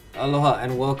Aloha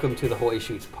and welcome to the Hawaii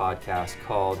Shoots podcast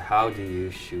called How Do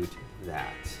You Shoot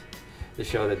That? The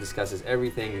show that discusses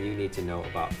everything you need to know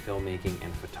about filmmaking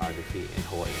and photography in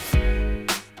Hawaii.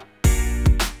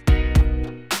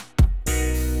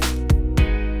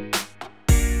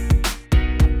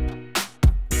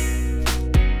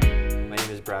 My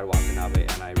name is Brad Watanabe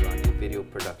and I run a video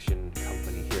production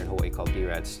company here in Hawaii called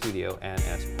B-Rad Studio, and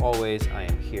as always I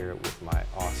am here with my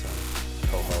awesome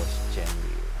co-host Jen Liu.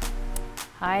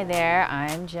 Hi there,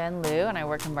 I'm Jen Liu and I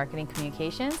work in marketing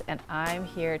communications, and I'm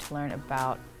here to learn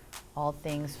about all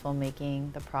things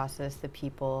filmmaking, the process, the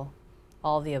people,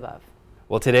 all of the above.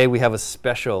 Well, today we have a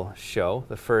special show,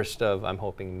 the first of, I'm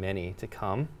hoping, many to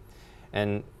come,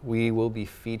 and we will be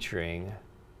featuring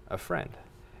a friend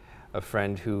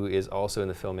who is also in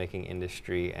the filmmaking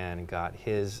industry and got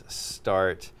his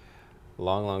start a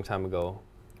long time ago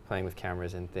playing with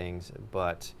cameras and things,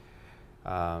 but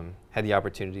had the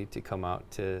opportunity to come out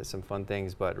to some fun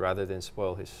things. But rather than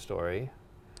spoil his story,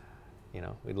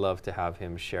 we'd love to have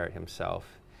him share it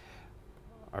himself.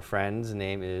 Our friend's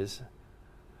name is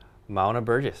Mauna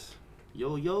Burgess.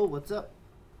 Yo, what's up?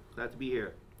 Glad to be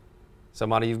here. So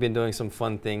Mauna, you've been doing some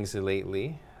fun things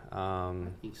lately. I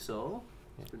think so.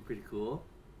 It's been pretty cool.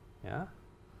 Yeah?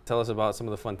 Tell us about some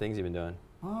of the fun things you've been doing.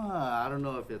 I don't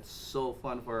know if it's so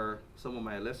fun for some of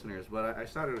my listeners, but I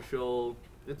started a show.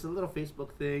 It's a little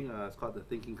Facebook thing. It's called The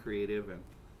Thinking Creative,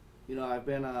 and I've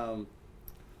been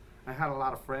I had a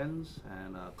lot of friends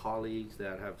and colleagues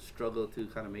that have struggled to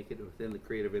kind of make it within the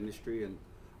creative industry, and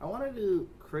I wanted to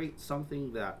create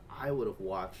something that I would have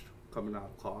watched coming out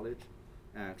of college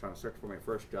and trying to search for my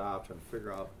first job, trying to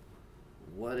figure out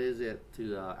what is it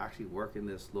to actually work in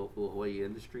this local Hawaii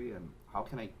industry and how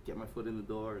can I get my foot in the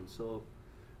door. And so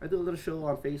I do a little show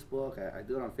on Facebook. I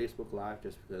do it on Facebook Live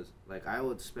just because I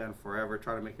would spend forever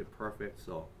trying to make it perfect,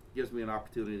 so it gives me an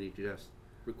opportunity to just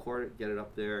record it, get it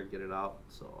up there, and get it out.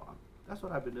 So that's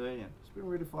what I've been doing, and it's been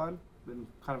really fun. Been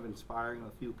kind of inspiring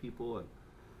a few people, and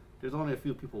there's only a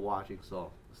few people watching,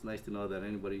 so it's nice to know that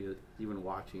anybody is even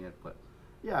watching it. But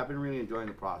yeah, I've been really enjoying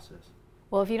the process.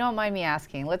 Well, if you don't mind me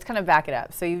asking, let's kind of back it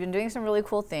up. So you've been doing some really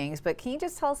cool things, but can you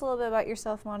just tell us a little bit about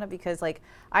yourself, Mauna? Because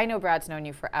I know Brad's known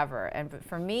you forever, and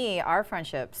for me, our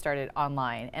friendship started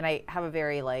online, and I have a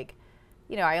very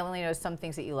I only know some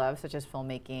things that you love, such as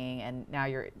filmmaking, and now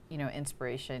you're,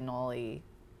 inspirationally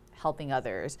helping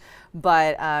others.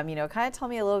 But, kind of tell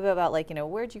me a little bit about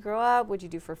where'd you grow up, what'd you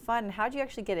do for fun, and how'd you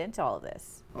actually get into all of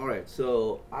this? All right,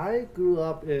 so I grew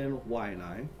up in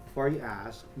Waianae. Before you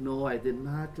ask, no, I did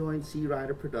not join Sea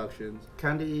Rider Productions.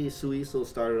 Candy Suiso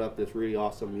started up this really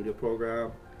awesome media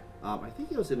program. I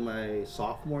think it was in my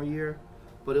sophomore year,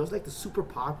 but it was the super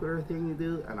popular thing to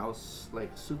do, and I was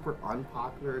super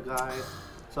unpopular guy.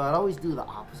 So I'd always do the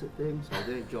opposite thing, so I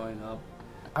didn't join up.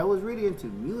 I was really into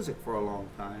music for a long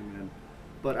time,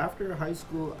 but after high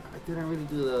school, I didn't really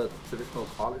do the traditional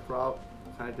college route.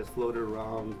 Kind of just floated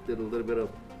around, did a little bit of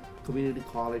community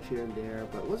college here and there,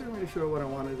 but wasn't really sure what I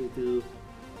wanted to do.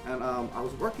 And I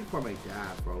was working for my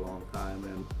dad for a long time,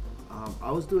 and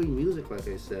I was doing music, like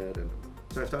I said, and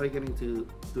so I started getting to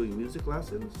doing music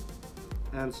lessons.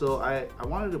 And so I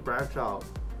wanted to branch out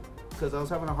because I was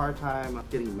having a hard time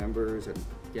getting members and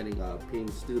getting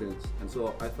paying students. And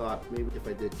so I thought maybe if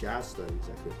I did jazz studies,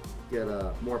 I could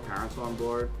get more parents on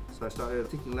board. So I started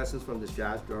taking lessons from this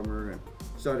jazz drummer and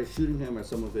started shooting him at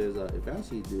some of his events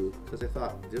he'd do, because I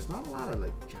thought there's not a lot of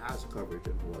jazz coverage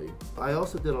in Hawaii. I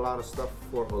also did a lot of stuff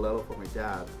for Olelo for my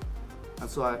dad, and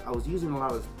so I was using a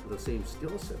lot of the same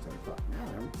skill sets. I thought,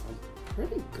 man, I'm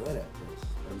pretty good at this.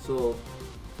 And so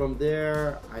from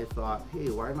there, I thought, hey,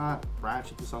 why not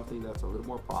branch into something that's a little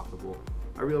more profitable?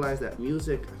 I realized that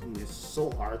music, it's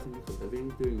so hard to make a living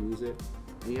doing music,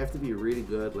 and you have to be really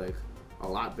good, a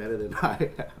lot better than I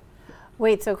am.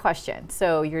 Wait, so question.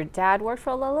 So your dad worked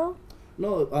for Olelo?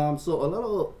 No, so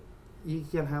Olelo, you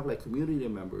can have community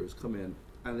members come in,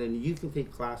 and then you can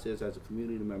take classes as a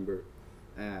community member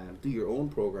and do your own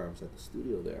programs at the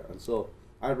studio there. And so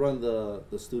I'd run the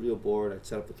studio board, I'd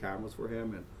set up the cameras for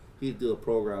him, and he'd do a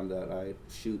program that I'd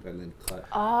shoot and then cut.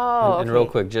 Oh, and real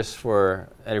quick, just for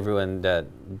everyone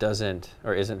that doesn't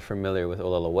or isn't familiar with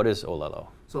Olelo, what is Olelo?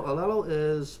 So Olelo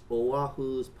is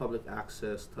Oahu's public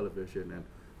access television, and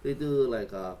they do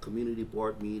community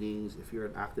board meetings. If you're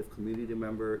an active community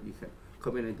member, you can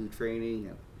come in and do training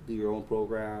and do your own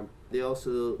program. They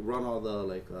also run all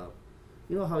the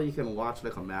how you can watch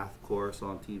a math course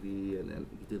on TV and then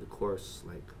you do the course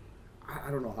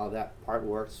I don't know how that part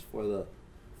works for the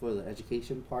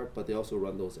education part, but they also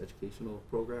run those educational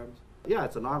programs. Yeah,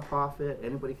 it's a nonprofit.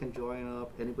 Anybody can join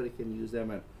up. Anybody can use them.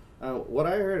 And what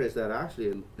I heard is that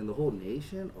actually in the whole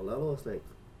nation, Olelo is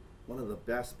one of the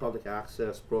best public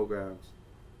access programs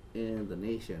in the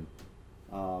nation,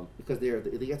 because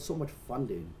they get so much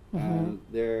funding, and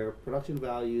their production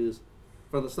values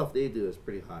for the stuff they do is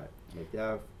pretty high. Like they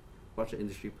have a bunch of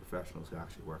industry professionals who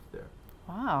actually work there.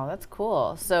 Wow, that's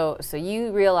cool. So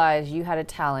you realized you had a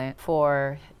talent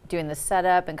for doing the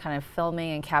setup and kind of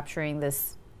filming and capturing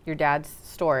your dad's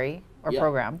story or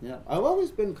program. Yeah, I've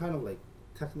always been kind of like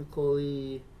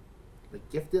technically like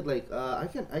gifted. Like I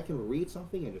can read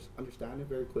something and just understand it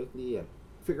very quickly and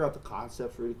figure out the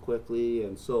concepts really quickly.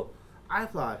 And so I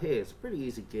thought, hey, it's a pretty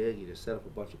easy gig. You just set up a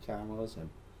bunch of cameras, and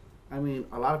I mean,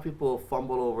 a lot of people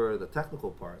fumble over the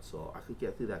technical part, so I could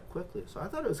get through that quickly. So I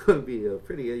thought it was going to be a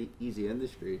pretty easy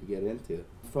industry to get into.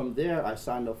 From there, I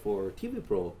signed up for TV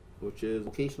Pro, which is a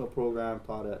vocational program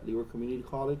taught at Leeward Community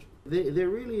College. They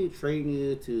really train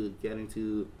you to get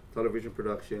into television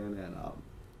production and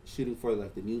shooting for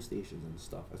like the news stations and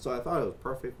stuff. And so I thought it was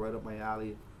perfect, right up my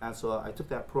alley. And so I took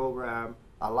that program.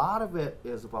 A lot of it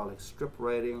is about like script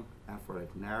writing and for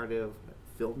like narrative,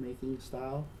 like filmmaking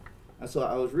style. And so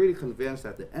I was really convinced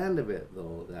at the end of it,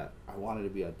 though, that I wanted to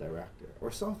be a director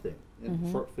or something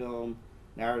in short film,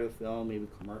 narrative film, maybe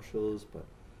commercials. But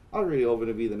I was really hoping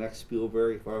to be the next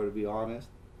Spielberg, if I were to be honest.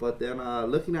 But then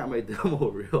looking at my demo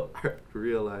reel, I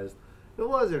realized it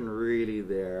wasn't really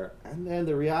there. And then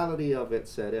the reality of it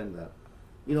set in that,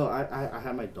 you know, I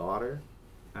had my daughter,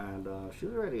 and she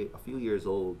was already a few years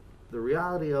old. The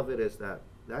reality of it is that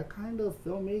kind of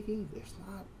filmmaking, there's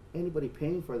not anybody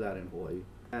paying for that in Hawaii.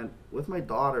 And with my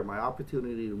daughter, my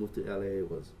opportunity to move to LA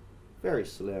was very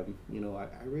slim. You know, I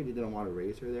really didn't want to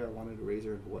raise her there. I wanted to raise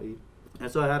her in Hawaii. And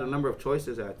so I had a number of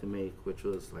choices I had to make, which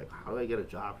was like, how do I get a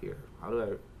job here? How do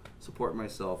I support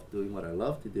myself doing what I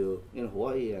love to do in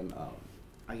Hawaii? And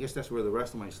I guess that's where the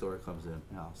rest of my story comes in.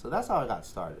 You know? So that's how I got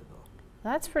started, though.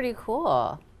 That's pretty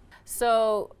cool.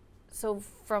 So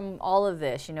from all of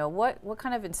this, you know, what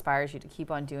kind of inspires you to keep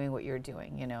on doing what you're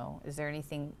doing? You know, is there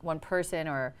anything, one person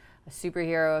or a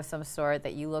superhero of some sort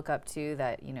that you look up to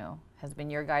that, you know, has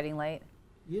been your guiding light?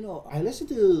 You know, I listen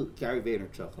to Gary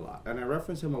Vaynerchuk a lot, and I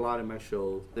reference him a lot in my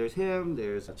show. There's him,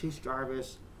 there's Chase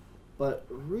Jarvis, but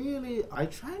really, I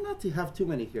try not to have too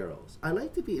many heroes. I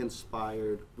like to be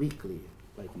inspired weekly,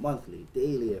 like monthly,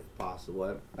 daily if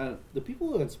possible. And the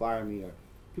people who inspire me are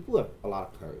people who have a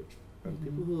lot of courage, and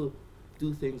people who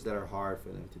do things that are hard for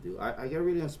them to do. I get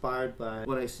really inspired by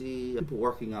when I see people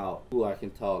working out who I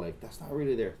can tell, like, that's not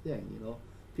really their thing, you know?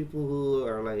 People who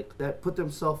are like, that put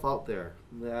themselves out there,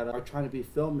 that are trying to be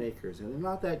filmmakers, and they're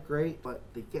not that great, but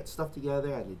they get stuff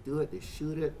together and they do it, they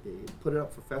shoot it, they put it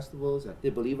up for festivals, and they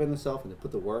believe in themselves and they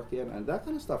put the work in, and that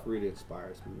kind of stuff really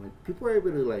inspires me. When people are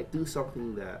able to like do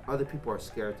something that other people are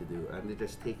scared to do, and they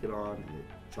just take it on and they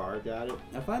charge at it.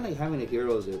 I find like having a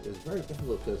hero is very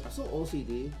difficult because I'm so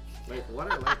OCD. Like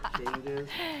what I like changes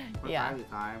from time to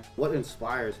time. What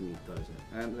inspires me doesn't,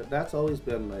 and that's always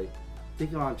been like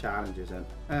taking on challenges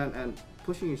and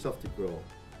pushing yourself to grow.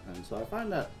 And so I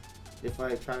find that if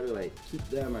I try to like keep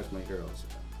them as my heroes,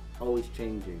 always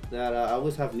changing, that I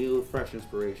always have new, fresh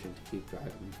inspiration to keep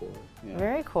driving me forward. Yeah.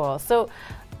 Very cool. So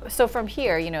from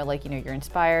here, you know, like, you know, you're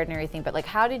inspired and everything, but like,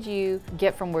 how did you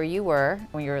get from where you were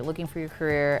when you were looking for your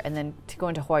career and then to go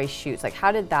into Hawaii Shoots? Like,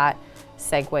 how did that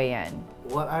segue in?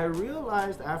 What I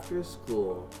realized after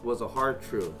school was a hard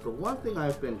truth. The one thing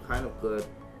I've been kind of good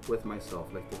with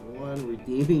myself, like the one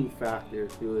redeeming factor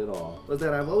through it all, was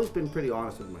that I've always been pretty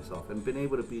honest with myself and been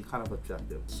able to be kind of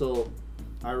objective. So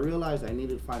I realized I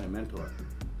needed to find a mentor.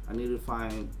 I needed to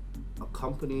find a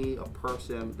company, a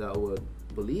person that would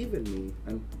believe in me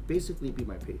and basically be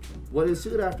my patron. What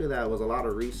ensued after that was a lot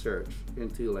of research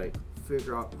into like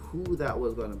figure out who that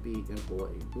was going to be in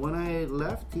Hawaii. When I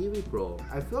left TV Pro,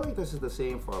 I feel like this is the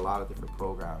same for a lot of different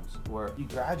programs where you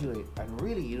graduate and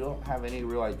really you don't have any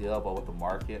real idea about what the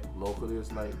market locally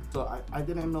is like. So I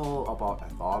didn't know about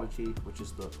Anthology, which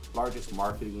is the largest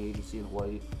marketing agency in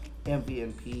Hawaii,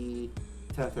 MVNP,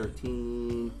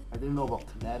 1013. I didn't know about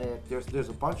Kinetic. There's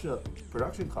a bunch of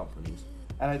production companies.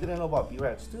 And I didn't know about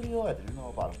B-Rad Studio, I didn't know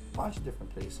about a bunch of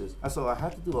different places. And so I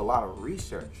had to do a lot of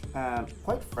research. And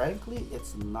quite frankly,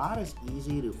 it's not as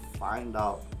easy to find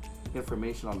out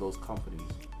information on those companies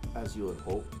as you would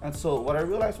hope. And so what I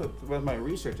realized with my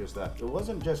research is that it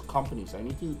wasn't just companies. I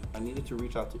needed to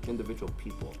reach out to individual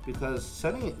people, because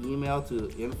sending an email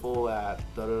to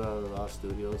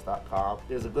info@studios.com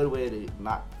is a good way to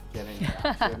not get any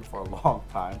action for a long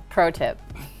time. Pro tip.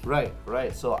 Right.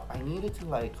 So I needed to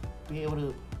like be able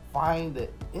to find the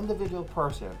individual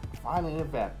person, find an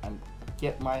event, and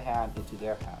get my hand into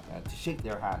their hand and to shake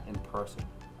their hand in person.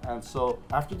 And so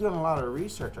after doing a lot of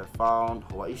research, I found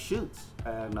Hawaii Shoots.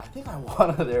 And I think I'm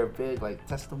one of their big like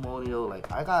testimonial,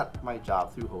 like I got my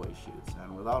job through Hawaii Shoots.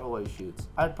 And without Hawaii Shoots,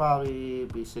 I'd probably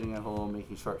be sitting at home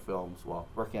making short films while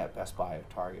working at Best Buy or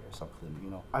Target or something,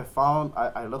 you know.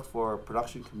 I looked for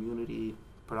production community,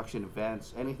 production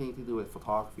events, anything to do with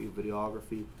photography,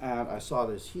 videography. And I saw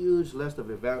this huge list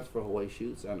of events for Hawaii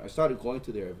Shoots, and I started going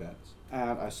to their events.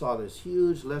 And I saw this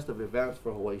huge list of events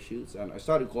for Hawaii Shoots, and I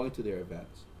started going to their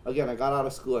events. Again, I got out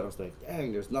of school and I was like,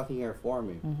 dang, there's nothing here for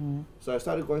me. So I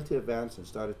started going to events and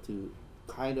started to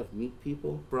kind of meet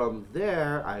people. From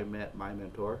there, I met my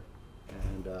mentor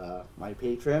and my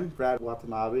patron, Brad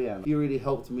Watanabe, and he really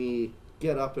helped me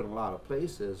get up in a lot of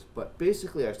places. But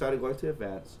basically, I started going to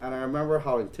events, and I remember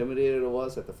how intimidated it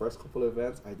was at the first couple of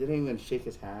events. I didn't even shake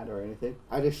his hand or anything.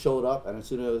 I just showed up, and as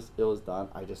soon as it was done,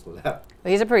 I just left.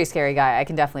 Well, he's a pretty scary guy. I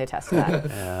can definitely attest to that.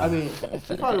 Yeah. I mean,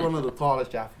 he's probably one of the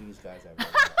tallest Japanese guys I've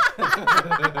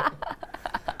ever met.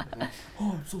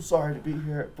 Oh, I'm so sorry to be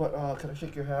here, but can I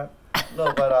shake your hand?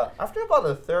 No, but after about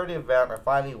the third event, I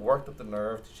finally worked up the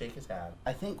nerve to shake his hand.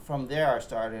 I think from there I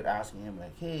started asking him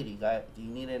like, hey, do you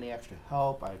need any extra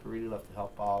help? I'd really love to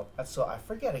help out. And so I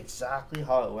forget exactly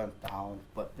how it went down,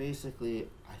 but basically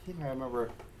I think I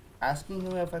remember asking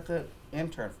him if I could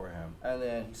intern for him. And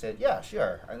then he said, yeah,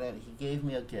 sure. And then he gave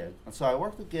me a gig. And so I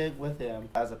worked a gig with him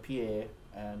as a PA.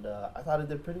 And I thought it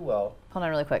did pretty well. Hold on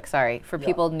really quick. Sorry. For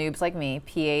people noobs like me,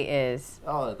 PA is?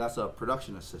 Oh, that's a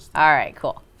production assistant. All right,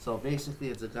 cool. So basically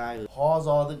it's a guy who hauls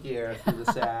all the gear through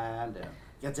the sand and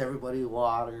gets everybody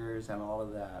waters and all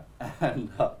of that.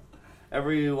 And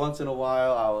every once in a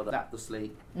while I would snap the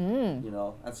slate, you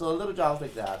know. And so little jobs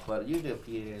like that. But usually a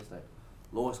PA is like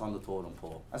lowest on the totem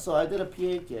pole. And so I did a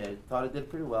PA gig, thought I did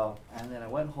pretty well, and then I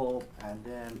went home, and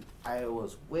then I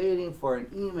was waiting for an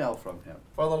email from him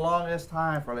for the longest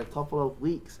time, for like a couple of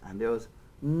weeks, and there was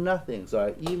nothing. So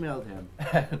I emailed him,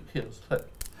 and he was like,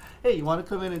 hey, you want to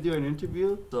come in and do an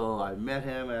interview? So I met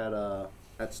him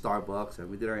at Starbucks, and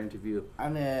we did our interview.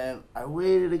 And then I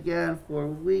waited again for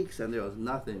weeks, and there was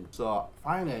nothing. So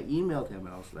finally I emailed him,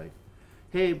 and I was like,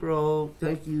 hey bro,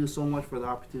 thank you so much for the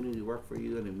opportunity to work for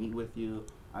you and to meet with you.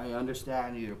 I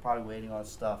understand you're probably waiting on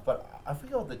stuff, but I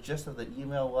forget what the gist of the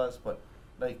email was, but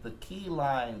like the key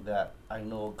line that I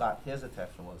know got his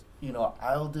attention was, you know,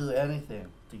 I'll do anything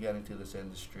to get into this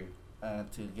industry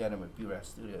and to get him a B-Rat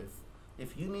studio.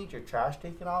 If you need your trash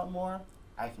taken out more,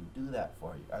 I can do that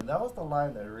for you. And that was the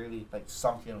line that really like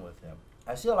sunk in with him.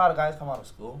 I see a lot of guys come out of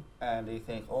school and they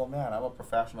think, oh man, I'm a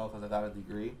professional because I got a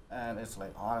degree. And it's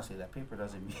like, honestly, that paper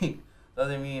doesn't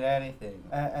mean anything.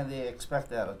 And they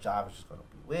expect that a job is just going to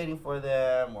be waiting for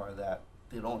them, or that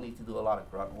they don't need to do a lot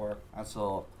of grunt work. And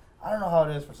so I don't know how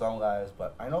it is for some guys,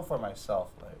 but I know for myself,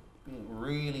 like being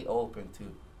really open to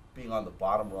being on the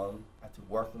bottom rung and to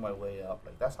working my way up,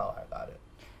 like that's how I got it.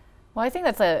 Well, I think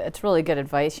it's really good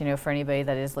advice, you know, for anybody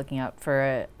that is looking up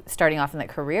for starting off in that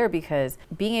career, because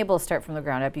being able to start from the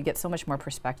ground up, you get so much more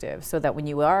perspective, so that when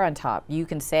you are on top, you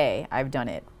can say, I've done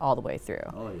it all the way through.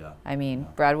 Oh yeah. I mean,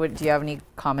 Brad, do you have any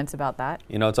comments about that?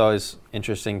 You know, it's always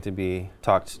interesting to be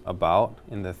talked about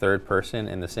in the third person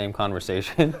in the same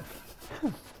conversation.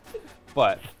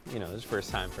 But, you know, it's first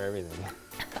time for everything.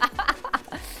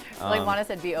 Like Mona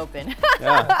said, be open.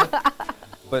 Yeah.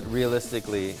 But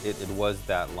realistically, it was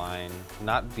that line,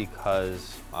 not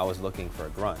because I was looking for a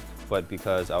grunt, but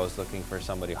because I was looking for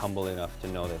somebody humble enough to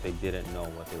know that they didn't know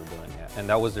what they were doing yet. And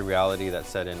that was the reality that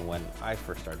set in when I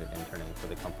first started interning for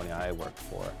the company I worked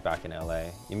for back in LA.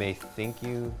 You may think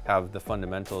you have the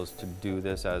fundamentals to do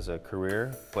this as a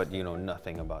career, but you know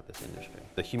nothing about this industry.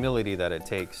 The humility that it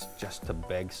takes just to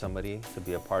beg somebody to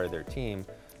be a part of their team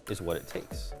is what it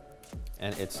takes.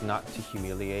 And it's not to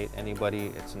humiliate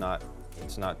anybody, it's not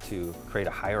to create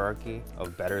a hierarchy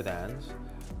of better thans,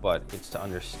 but it's to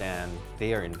understand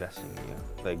they are investing in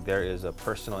you. Like there is a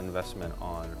personal investment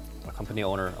on a company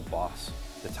owner, a boss,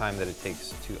 the time that it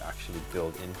takes to actually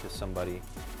build into somebody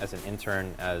as an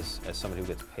intern, as somebody who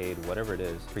gets paid, whatever it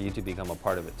is, for you to become a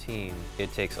part of a team,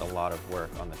 it takes a lot of work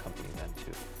on the company then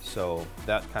too. So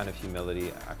that kind of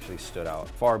humility actually stood out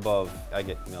far above. I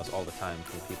get emails all the time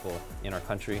from people in our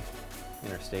country,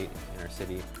 in our state, in our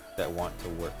city, that want to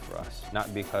work for us.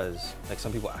 Not because, like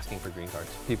some people asking for green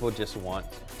cards. People just want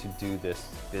to do this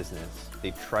business.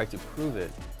 They try to prove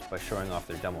it by showing off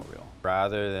their demo reel.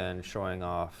 Rather than showing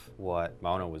off what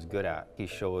Mauna was good at, he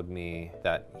showed me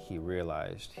that he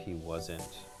realized he wasn't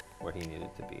where he needed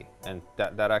to be. And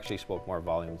that actually spoke more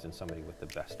volumes than somebody with the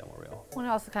best demo reel. Well, it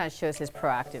also kind of shows his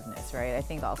proactiveness, right? I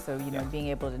think also, you know, being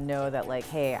able to know that like,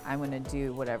 hey, I'm gonna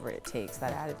do whatever it takes,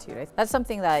 that attitude. That's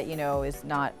something that, you know, is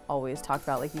not always talked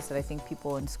about. Like you said, I think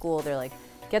people in school, they're like,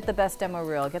 get the best demo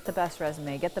reel, get the best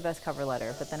resume, get the best cover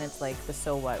letter, but then it's like the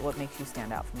so what makes you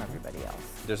stand out from everybody else?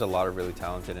 There's a lot of really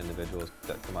talented individuals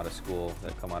that come out of school,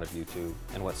 that come out of YouTube,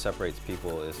 and what separates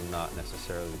people is not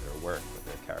necessarily their work, but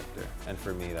their character. And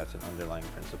for me, that's an underlying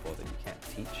principle that you can't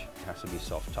teach. It has to be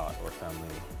self-taught or family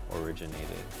originated,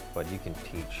 but you can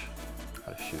teach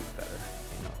how to shoot better,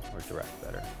 or direct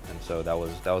better. And so that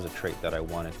was a trait that I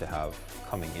wanted to have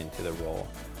coming into the role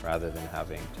rather than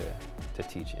having to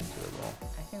teach into the role.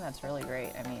 I think that's really great.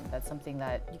 I mean, that's something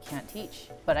that you can't teach.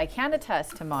 But I can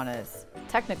attest to Mana's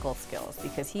technical skills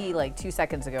because he, like 2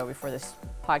 seconds ago before this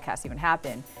podcast even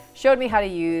happened, showed me how to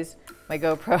use my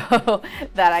GoPro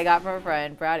that I got from a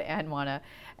friend, Brad and Mana.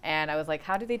 And I was like,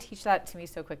 how do they teach that to me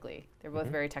so quickly? They're both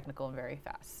very technical and very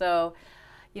fast. So,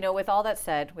 with all that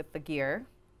said, with the gear,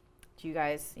 do you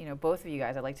guys, both of you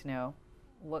guys, I'd like to know,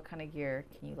 what kind of gear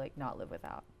can you not live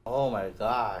without? Oh my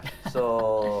gosh.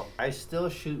 So I still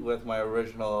shoot with my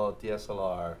original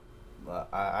DSLR.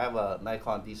 I have a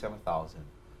Nikon D7000.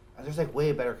 And there's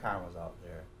way better cameras out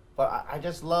there. But I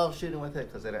just love shooting with it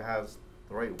because it has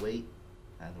the right weight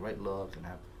and the right look and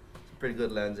have some pretty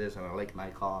good lenses, and I like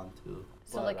Nikon too.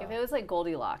 So if it was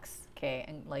Goldilocks, okay,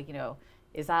 and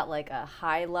is that a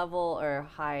high level or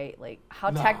high, how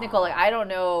technical? I don't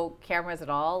know cameras at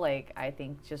all. I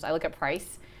think I look at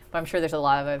price, but I'm sure there's a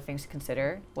lot of other things to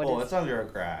consider. It's under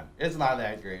 $1,000. It's not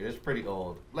that great. It's pretty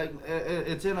old.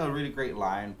 It's in a really great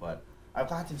line, but I've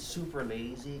gotten super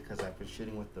lazy because I've been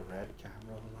shooting with the Red camera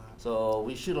a lot. So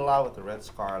we shoot a lot with the Red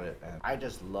Scarlet, and I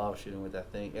just love shooting with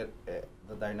that thing.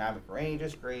 The dynamic range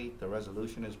is great, the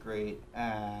resolution is great,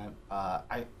 and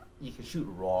you can shoot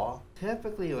raw.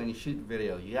 Typically, when you shoot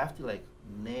video, you have to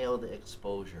nail the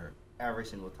exposure every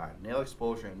single time. Nail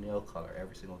exposure and nail color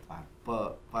every single time.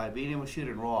 But by being able to shoot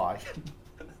in raw,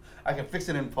 I can fix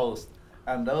it in post.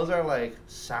 And those are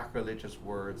sacrilegious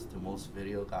words to most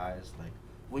video guys.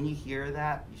 When you hear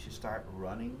that, you should start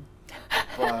running.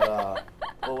 But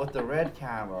with the Red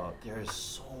camera, there is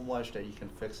so much that you can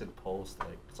fix in post.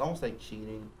 It's almost like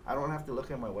cheating. I don't have to look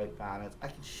at my white balance. I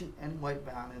can shoot any white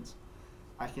balance.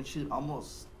 I can shoot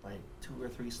almost 2 or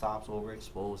 3 stops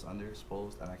overexposed,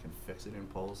 underexposed, and I can fix it in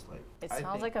post. It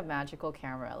sounds like a magical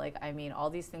camera. All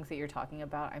these things that you're talking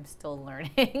about, I'm still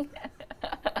learning.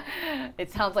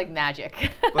 It sounds like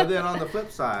magic. But then on the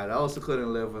flip side, I also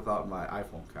couldn't live without my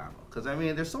iPhone camera. Because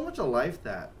there's so much of life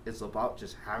that it's about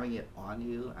just having it on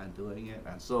you and doing it.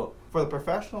 And so for the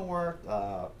professional work,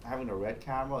 having a Red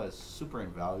camera is super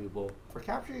invaluable. For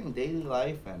capturing daily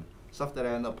life and stuff that I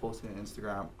end up posting on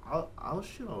Instagram, I'll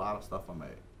shoot a lot of stuff on my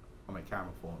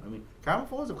camera phone. Camera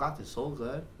phones have gotten so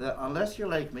good that unless you're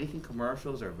making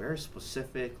commercials or very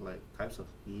specific types of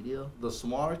media, the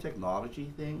smaller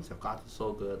technology things have gotten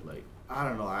so good. I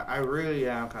don't know, I really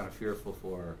am kind of fearful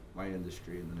for my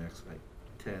industry in the next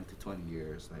 10 to 20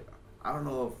 years. I don't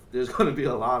know if there's going to be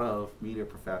a lot of media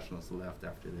professionals left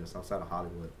after this outside of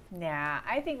Hollywood. Nah,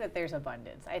 I think that there's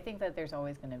abundance. I think that there's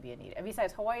always going to be a need. And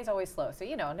besides, Hawaii's always slow, so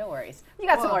no worries. You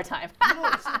got some more time.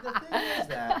 See, the thing is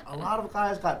that a lot of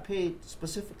guys got paid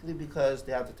specifically because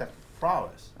they have the technical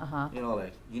prowess.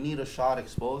 You need a shot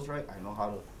exposed right. I know how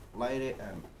to light it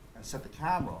and set the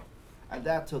camera. And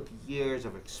that took years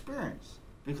of experience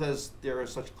because there are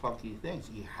such clunky things.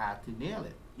 You had to nail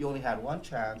it. You only had one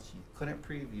chance. You couldn't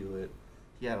preview it.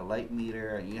 You had a light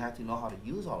meter, and you had to know how to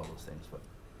use all of those things. But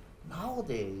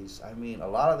nowadays, a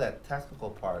lot of that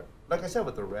technical part, like I said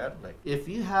with the Red, if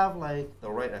you have the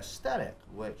right aesthetic,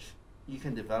 which you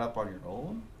can develop on your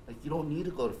own, you don't need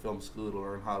to go to film school to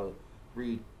learn how to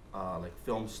read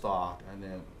film stock and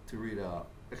then to read a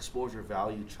exposure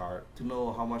value chart to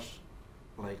know how much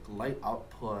light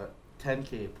output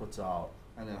 10K puts out.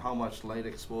 And then how much light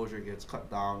exposure gets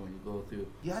cut down when you go through.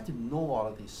 You had to know all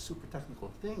of these super technical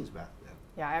things back then.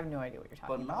 Yeah, I have no idea what you're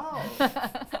talking about.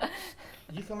 But now,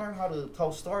 you can learn how to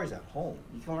tell stories at home.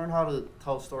 You can learn how to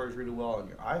tell stories really well on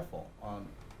your iPhone, on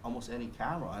almost any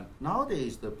camera. And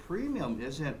nowadays, the premium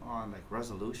isn't on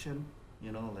resolution.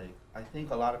 I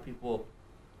think a lot of people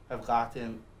have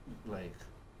gotten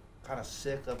kind of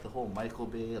sick of the whole Michael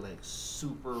Bay,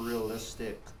 super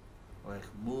realistic,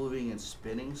 moving and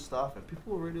spinning stuff, and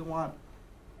people really want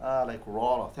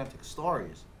raw, authentic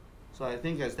stories. So I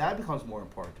think as that becomes more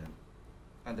important,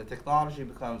 and the technology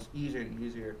becomes easier and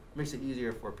easier, makes it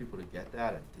easier for people to get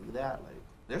that and do that.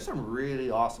 There's some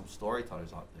really awesome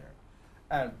storytellers out there.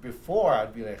 And before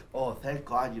I'd be oh, thank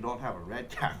God you don't have a Red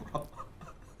camera.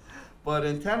 But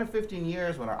in 10 or 15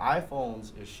 years, when our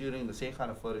iPhones is shooting the same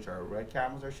kind of footage our Red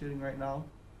cameras are shooting right now,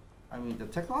 the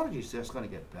technology is just going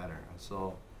to get better. And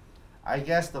so I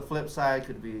guess the flip side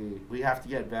could be we have to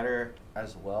get better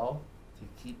as well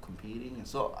to keep competing. And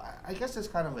so I guess it's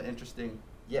kind of an interesting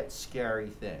yet scary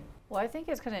thing. Well, I think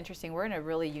it's kind of interesting. We're in a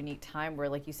really unique time where,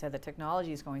 like you said, the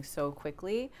technology is going so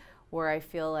quickly, where I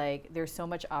feel like there's so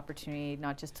much opportunity,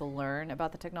 not just to learn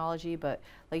about the technology, but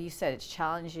like you said, it's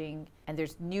challenging, and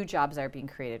there's new jobs that are being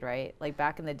created, right? Like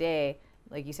back in the day,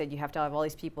 like you said, you have to have all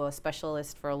these people, a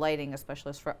specialist for lighting, a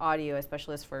specialist for audio, a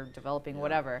specialist for developing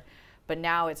whatever. But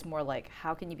now it's more like,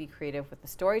 how can you be creative with the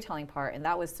storytelling part? And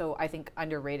that was so, I think,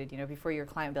 underrated. You know, before your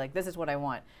client would be like, this is what I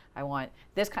want. I want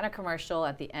this kind of commercial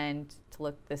at the end to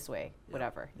look this way,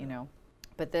 whatever, you know.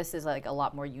 But this is like a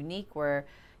lot more unique, where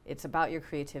it's about your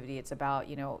creativity. It's about,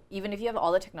 you know, even if you have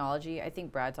all the technology, I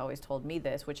think Brad's always told me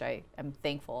this, which I am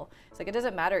thankful. It's like, it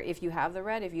doesn't matter if you have the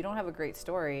red, if you don't have a great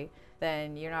story,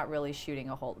 then you're not really shooting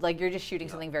a whole, like you're just shooting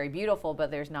something very beautiful,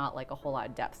 but there's not like a whole lot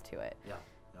of depth to it.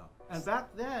 And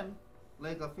back then,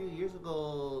 like a few years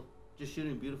ago, just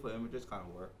shooting beautiful images kind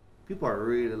of worked. People are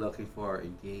really looking for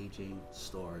engaging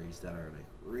stories that are like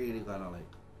really gonna like,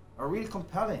 are really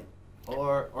compelling,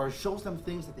 or shows them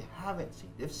things that they haven't seen.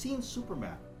 They've seen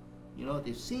Superman, you know,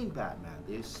 they've seen Batman,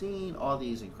 they've seen all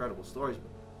these incredible stories,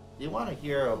 but they want to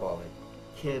hear about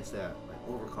like kids that like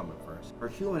overcome adversity, or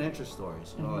human interest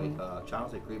stories, you know, like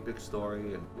channels like Great Big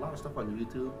Story and a lot of stuff on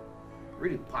YouTube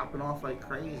really popping off like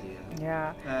crazy,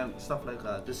 and stuff like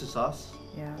This Is Us,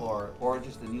 or Orange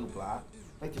Is the New Black.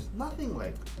 Like there's nothing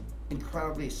like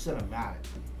incredibly cinematic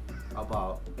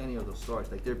about any of those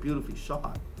stories. Like they're beautifully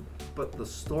shot, but the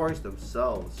stories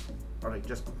themselves are like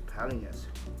just compelling as,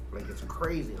 like it's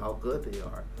crazy how good they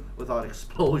are, without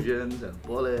explosions and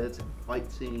bullets and fight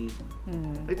scenes.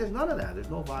 Like there's none of that. There's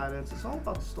no violence. It's all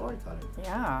about the storytelling.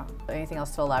 Yeah. Anything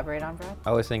else to elaborate on, Brad?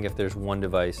 I always think if there's one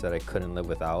device that I couldn't live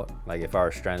without, like if I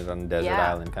were stranded on a desert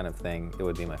island kind of thing, it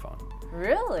would be my phone.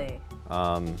 Really?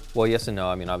 Well, yes and no.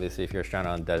 I mean, obviously, if you're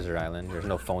stranded on a desert island, there's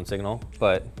no phone signal.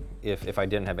 But if I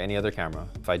didn't have any other camera,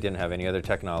 if I didn't have any other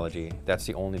technology, that's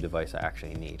the only device I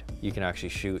actually need. You can actually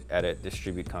shoot, edit,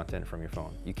 distribute content from your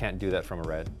phone. You can't do that from a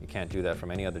Red. You can't do that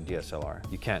from any other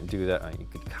DSLR. You can't do that. You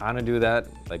could kind of do that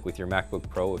like with your MacBook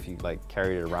Pro if you like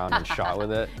carried it around and shot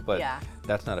with it, but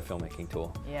that's not a filmmaking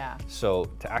tool. Yeah. So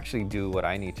to actually do what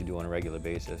I need to do on a regular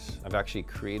basis, I've actually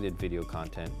created video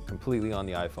content completely on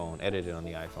the iPhone, edited on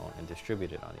the iPhone, and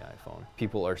distributed on the iPhone.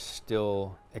 People are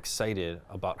still excited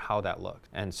about how that looked.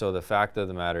 And so the fact of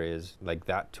the matter is, like,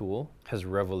 that tool has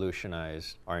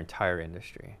revolutionized our entire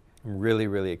industry. I'm really,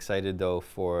 really excited though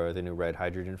for the new Red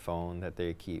Hydrogen phone that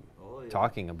they keep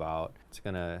talking about. It's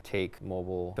gonna take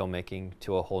mobile filmmaking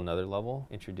to a whole nother level,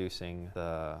 introducing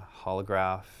the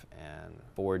holograph and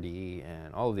 4D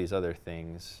and all of these other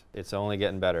things. It's only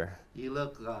getting better. You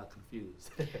look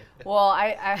confused. Well,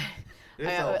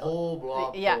 There's a whole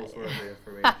blog post worth of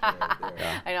information right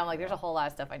there. I know, I'm like, there's a whole lot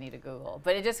of stuff I need to Google.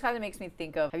 But it just kind of makes me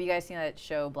think of, have you guys seen that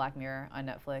show Black Mirror on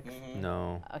Netflix?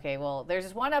 No. Okay, well, there's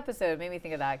this one episode made me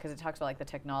think of that because it talks about like the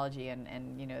technology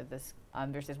and you know, this,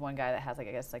 there's this one guy that has like,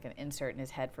 I guess like an insert in his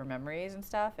head for memories and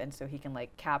stuff. And so he can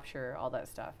like capture all that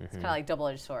stuff. It's kind of like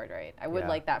double-edged sword, right? I would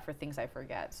like that for things I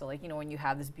forget. So like, you know, when you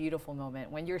have this beautiful moment,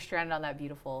 when you're stranded on that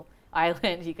beautiful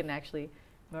island, you can actually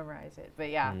memorize it. But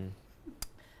yeah.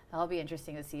 That'll be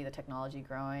interesting to see the technology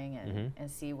growing and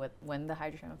see when the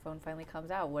hydrogen phone finally comes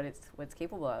out, what it's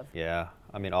capable of. Yeah,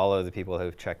 I mean, all of the people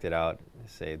who've checked it out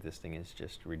say this thing is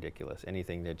just ridiculous.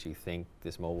 Anything that you think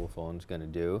this mobile phone's going to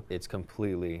do, it's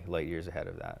completely light years ahead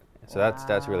of that. So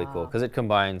that's really cool because it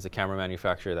combines the camera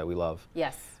manufacturer that we love.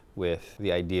 Yes. With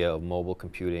the idea of mobile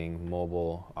computing,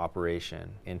 mobile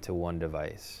operation into one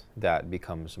device that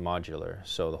becomes modular.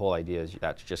 So the whole idea is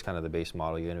that's just kind of the base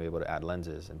model. You're going to be able to add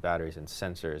lenses and batteries and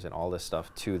sensors and all this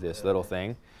stuff to this little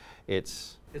thing.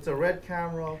 It's a Red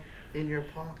camera in your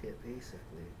pocket, basically.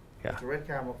 Yeah. It's a Red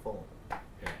camera phone.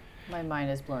 My mind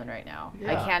is blown right now.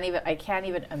 Yeah. I can't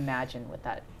even imagine what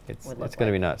that would look it's going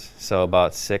to be nuts. So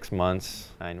about 6 months,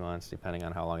 9 months, depending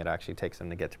on how long it actually takes them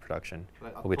to get to production.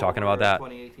 Like we'll be talking about that.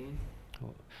 2018?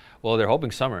 Well, they're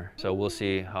hoping summer, so we'll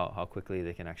see how quickly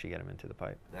they can actually get them into the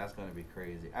pipe. That's going to be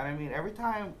crazy. And I mean, every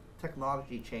time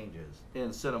technology changes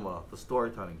in cinema, the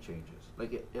storytelling changes.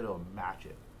 Like it'll match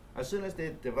it. As soon as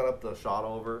they develop the shot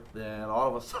over, then all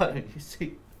of a sudden you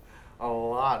see a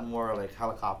lot more like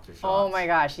helicopter shots. Oh my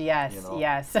gosh, yes, you know?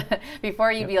 yes.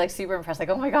 Before you'd be like super impressed, like,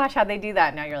 oh my gosh, how'd they do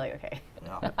that? Now you're like, okay.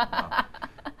 Yeah.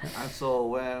 And so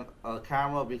when a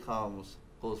camera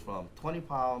goes from 20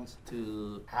 pounds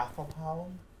to half a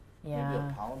pound, maybe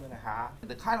a pound and a half,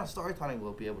 the kind of storytelling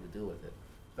we'll be able to do with it,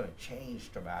 it's going to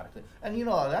change dramatically. And you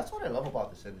know, that's what I love about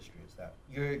this industry is that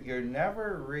you're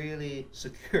never really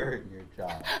secure in your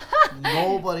job.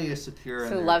 Nobody is secure in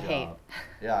their job. Love-hate.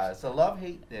 Yeah, it's a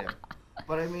love-hate thing.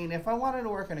 But I mean, if I wanted to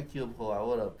work in a cubicle, I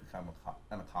would have become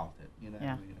an accountant. You know what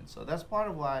I mean? And so that's part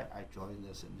of why I joined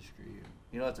this industry. And,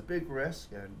 you know, it's a big risk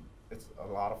and it's a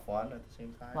lot of fun at the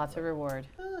same time. Lots of reward.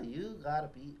 You gotta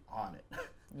be on it.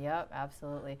 Yep,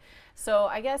 absolutely. So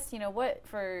I guess, what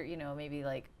for, maybe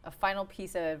like a final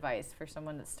piece of advice for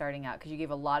someone that's starting out, because you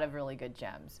gave a lot of really good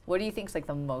gems. What do you think is like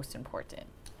the most important?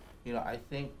 I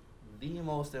think the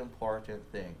most important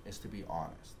thing is to be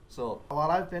honest. So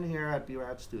while I've been here at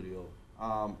B-Rad Studio,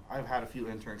 I've had a few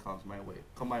interns come my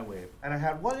way. And I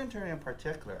had one intern in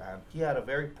particular, and he had a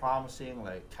very promising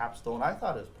capstone. I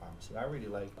thought it was promising. I really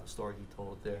liked the story he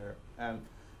told there. And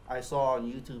I saw on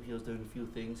YouTube he was doing a few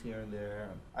things here and there.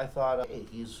 And I thought, hey,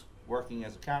 he's working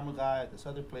as a camera guy at this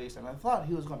other place, and I thought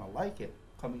he was going to like it,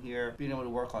 coming here, being able to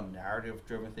work on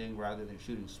narrative-driven thing rather than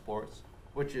shooting sports.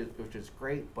 Which is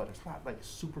great, but it's not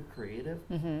super creative.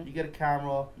 Mm-hmm. You get a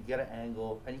camera, you get an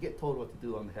angle, and you get told what to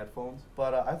do on the headphones.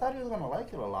 But I thought he was gonna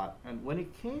like it a lot. And when he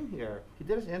came here, he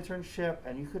did his internship,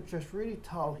 and you could just really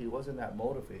tell he wasn't that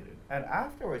motivated. And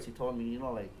afterwards, he told me,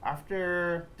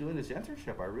 after doing this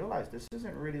internship, I realized this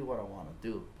isn't really what I want to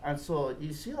do. And so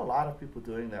you see a lot of people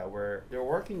doing that, where they're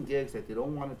working gigs that they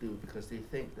don't want to do because they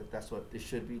think that that's what they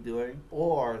should be doing.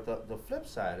 Or the flip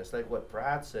side, it's like what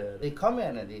Brad said. They come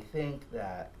in and they think that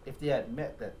if they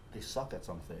admit that they suck at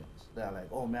some things, they're like,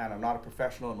 oh man, I'm not a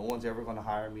professional, no one's ever going to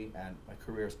hire me, and my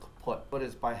career is kaput. But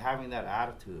it's by having that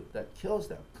attitude that kills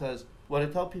them. Because what I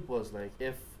tell people is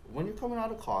if when you're coming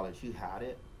out of college, you had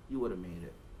it, you would have made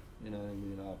it. You know what I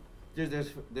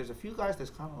mean? There's a few guys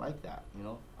that's kind of like that,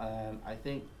 and I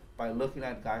think by looking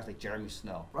at guys like Jeremy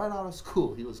Snell, right out of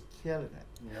school, he was killing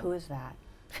it. Who is that?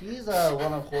 He's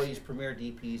one of Hawaii's premier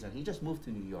DPs, and he just moved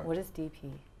to New York. What is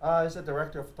DP? He's a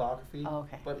director of photography. Oh,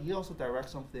 okay. But he also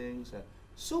directs some things. And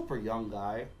super young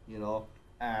guy,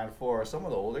 And for some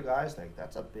of the older guys,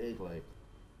 that's a big,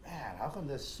 man, how come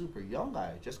this super young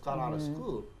guy just got out of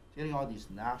school, getting all these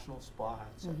national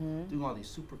spots and doing all these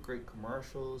super great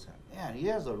commercials? And man, he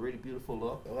has a really beautiful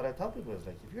look. And what I tell people is,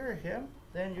 if you're him,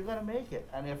 then you're going to make it.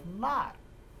 And if not,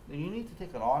 then you need to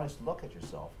take an honest look at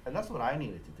yourself. And that's what I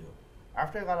needed to do.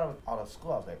 After I got out of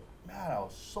school, I was like, man, I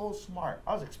was so smart.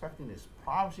 I was expecting this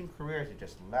promising career to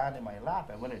just land in my lap.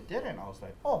 And when it didn't, I was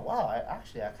like, oh, wow, I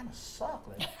kind of suck.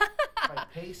 My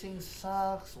pacing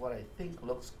sucks. What I think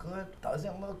looks good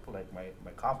doesn't look.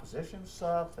 My composition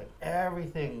sucks.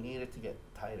 Everything needed to get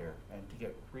tighter and to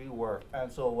get reworked.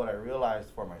 And so what I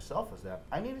realized for myself was that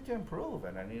I needed to improve,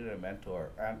 and I needed a mentor.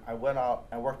 And I went out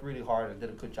and worked really hard and did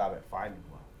a good job at finding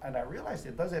one. And I realized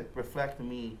it doesn't reflect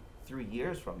me 3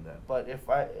 years from then. But if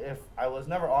I was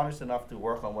never honest enough to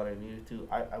work on what I needed to,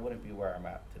 I wouldn't be where I'm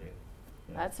at today.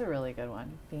 That's a really good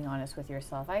one, being honest with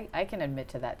yourself. I can admit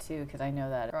to that too, because I know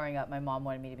that growing up, my mom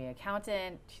wanted me to be an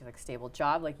accountant. She's stable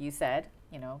job, like you said,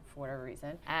 for whatever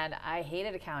reason. And I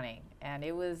hated accounting, and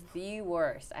it was the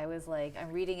worst. I was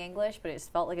I'm reading English, but it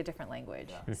felt like a different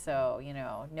language. Yeah. So,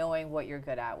 knowing what you're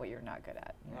good at, what you're not good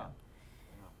at.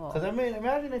 Because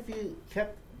imagine if you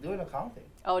kept doing accounting.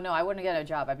 Oh no, I wouldn't get a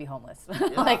job. I'd be homeless. Yeah,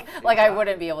 exactly. I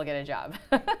wouldn't be able to get a job.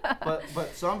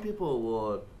 but some people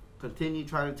would continue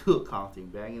trying to do accounting,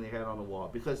 banging their head on the wall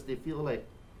because they feel like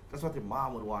that's what their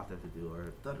mom would want them to do,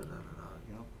 or da da da da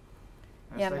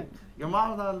da. And it's your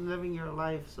mom's not living your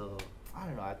life, so I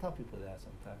don't know. I tell people that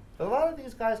sometimes. But a lot of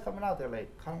these guys coming out, they're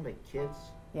kind of like kids.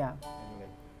 Yeah. And they're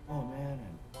like, oh man,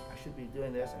 and I should be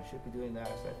doing this, and I should be doing that.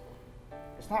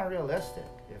 It's not realistic.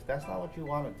 If that's not what you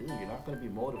want to do, you're not going to be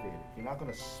motivated. You're not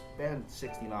going to spend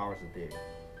 16 hours a day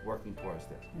working towards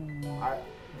this.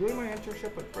 Doing my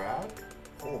internship with Brad,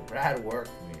 Brad worked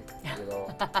me,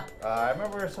 I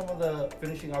remember some of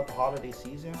finishing out the holiday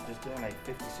season, just doing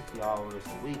 50, 60 hours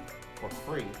a week for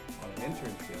free on an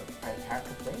internship. I can't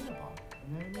complain about it.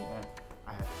 You know what I mean?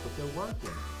 I had to put the work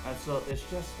in. And so it's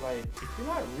just if you're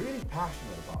not really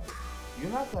passionate about it,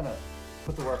 you're not going to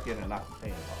put the work in and not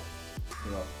complain about it.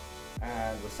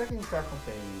 And the second you start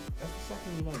complaining, that's the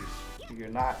second you're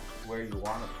not where you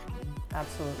want to be.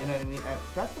 Absolutely. You know what I mean? And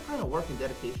that's the kind of work and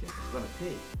dedication it's going to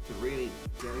take to really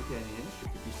get into any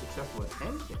industry, to be successful at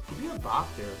anything. To be a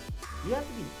doctor, you have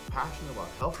to be passionate about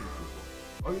helping people,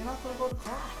 or you're not going to go to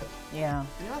class. Yeah.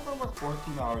 You're not going to work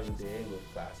 14 hours a day and go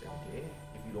to class every day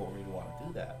if you don't really want to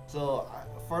do that. So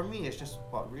for me, it's just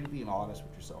about really being honest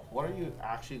with yourself. What are you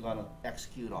actually going to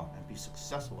execute on and be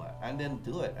successful at? And then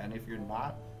do it. And if you're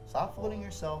not, stop fooling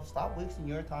yourself. Stop wasting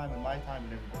your time and my time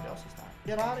and everybody else's time.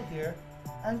 Get out of here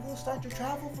and go start your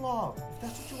travel vlog. If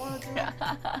that's what you want to do,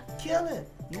 kill it.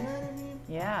 You know what I mean?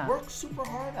 Yeah. Work super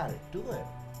hard at it. Do it.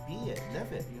 Be it.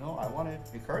 Live it. I want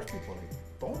to encourage people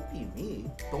don't be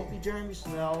me. Don't be Jeremy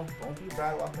Snell. Don't be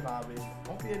Brad Watanabe.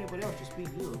 Don't be anybody else. Just be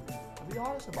you. And be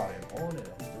honest about it and own it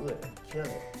and do it and kill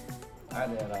it.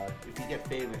 And then if you get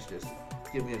famous, just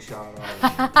give me a shout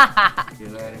out. You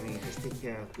know what I mean? Just take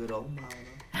care of good old mama.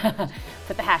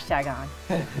 Put the hashtag on.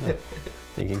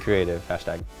 Thinking creative,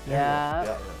 hashtag. Yeah.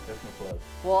 Yeah, that's my plug.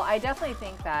 Well, I definitely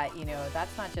think that,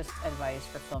 that's not just advice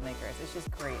for filmmakers. It's just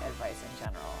great advice in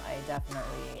general. I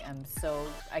definitely am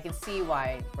I can see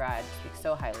why Brad speaks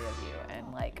so highly of you and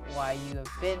like why you have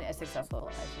been as successful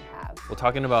as you have. Well,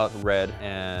 talking about Red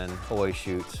and Hawaii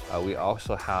Shoots, we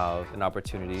also have an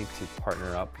opportunity to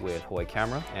partner up with Hawaii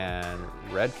Camera and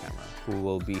Red Camera, who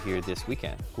will be here this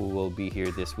weekend.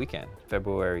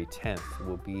 February 10th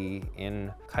will be in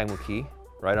Kaimuki,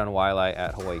 right on Waialae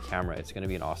at Hawaii Camera. It's going to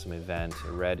be an awesome event.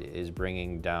 Red is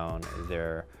bringing down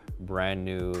their brand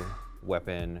new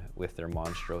weapon with their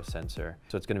Monstro sensor.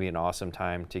 So it's going to be an awesome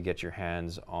time to get your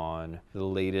hands on the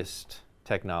latest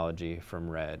technology from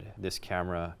Red. This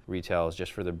camera retails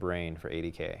just for the brain for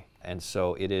 $80K. And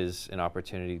so it is an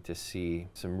opportunity to see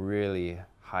some really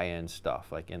high-end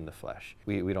stuff like in the flesh.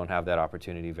 We don't have that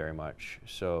opportunity very much.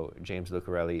 So James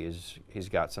Lucarelli he's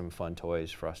got some fun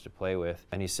toys for us to play with.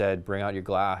 And he said, bring out your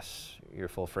glass, your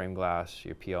full frame glass,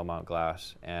 your PL mount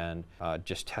glass, and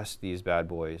just test these bad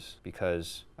boys,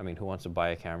 because I mean, who wants to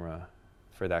buy a camera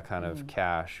for that kind of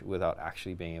cash without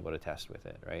actually being able to test with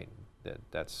it, right?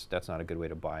 That's not a good way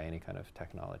to buy any kind of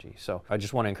technology. So I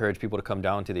just want to encourage people to come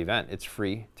down to the event. It's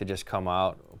free to just come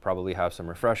out. We'll probably have some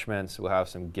refreshments. We'll have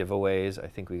some giveaways. I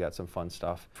think we got some fun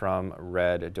stuff from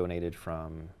Red, donated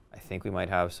from, I think we might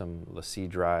have some LaCie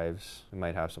drives. We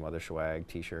might have some other swag,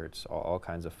 t-shirts, all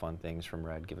kinds of fun things from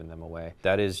Red, giving them away.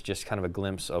 That is just kind of a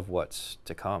glimpse of what's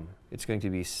to come. It's going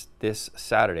to be this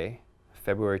Saturday,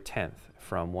 February 10th,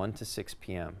 from 1 to 6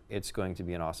 p.m. It's going to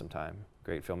be an awesome time.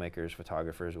 Great filmmakers,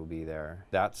 photographers will be there.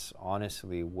 That's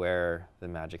honestly where the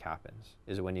magic happens,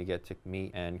 is when you get to meet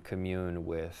and commune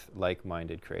with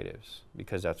like-minded creatives,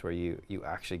 because that's where you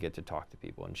actually get to talk to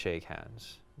people and shake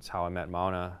hands. It's how I met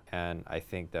Mauna, and I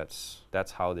think that's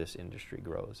how this industry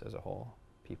grows as a whole,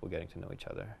 people getting to know each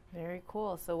other. Very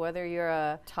cool. So whether you're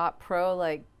a top pro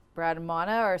like Brad and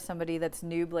Mauna, or somebody that's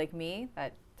noob like me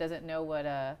that doesn't know what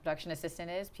a production assistant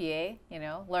is, PA,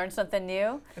 learn something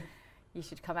new, you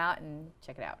should come out and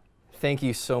check it out. Thank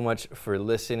you so much for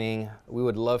listening. We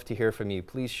would love to hear from you.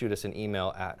 Please shoot us an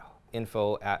email at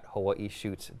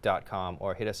info@hawaiishoots.com,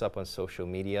 or hit us up on social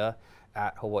media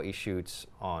at Hawaii Shoots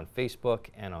on Facebook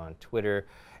and on Twitter,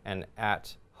 and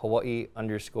at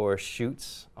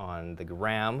Hawaii_shoots on the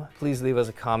gram. Please leave us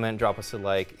a comment, drop us a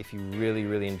like. If you really,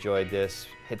 really enjoyed this,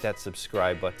 hit that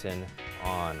subscribe button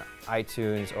on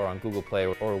iTunes or on Google Play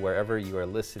or wherever you are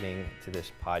listening to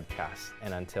this podcast.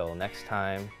 And until next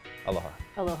time, aloha.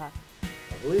 Aloha.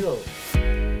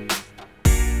 Abuelo.